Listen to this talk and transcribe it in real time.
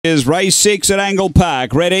Is race 6 at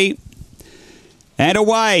Angle-Park. Ready? And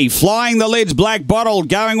away, flying the lids, Black Bottle,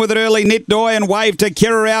 going with it early, Nitdoy and Wave to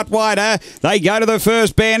Kira out wider. They go to the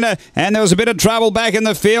first bend, and there was a bit of trouble back in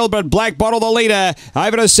the field, but Black Bottle the leader.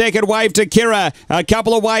 Over to second, Wave to Kira. A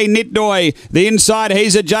couple away, Nitdoy. The inside,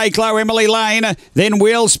 he's a J-Clo, Emily Lane. Then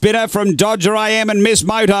Wheel Spinner from Dodger I Am and Miss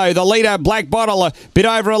Moto. The leader, Black Bottle, a bit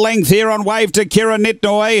over a length here on Wave to Kira,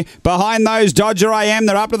 Nitdoy. Behind those, Dodger I Am,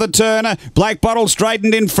 they're up to the turn. Black Bottle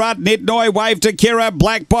straightened in front, Nitdoy, Wave to Kira,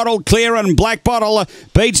 Black Bottle clear, and Black Bottle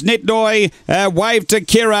beats Nitdoy, Wave to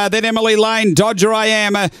Kira, then Emily Lane, Dodger I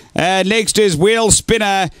Am. Next is Wheel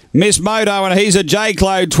Spinner, Miss Moto, and he's a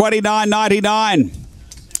J-Clo, $29.99.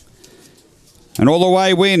 And all the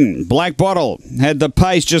way win. Black Bottle had the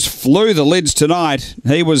pace, just flew the lids tonight.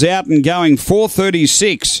 He was out and going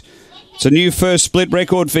 4:36. It's a new first split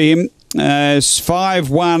record for him. 5,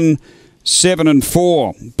 1, 7 and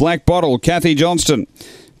 4. Black Bottle, Kathy Johnston.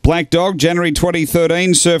 Black Dog, January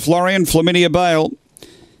 2013, Sir Florian, Flaminia Bale.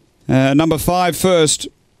 Number 5 first.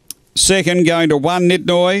 Second, going to 1,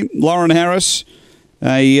 Nitdoy, Lauren Harris.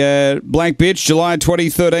 A Black Bitch, July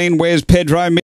 2013, Where's Pedro?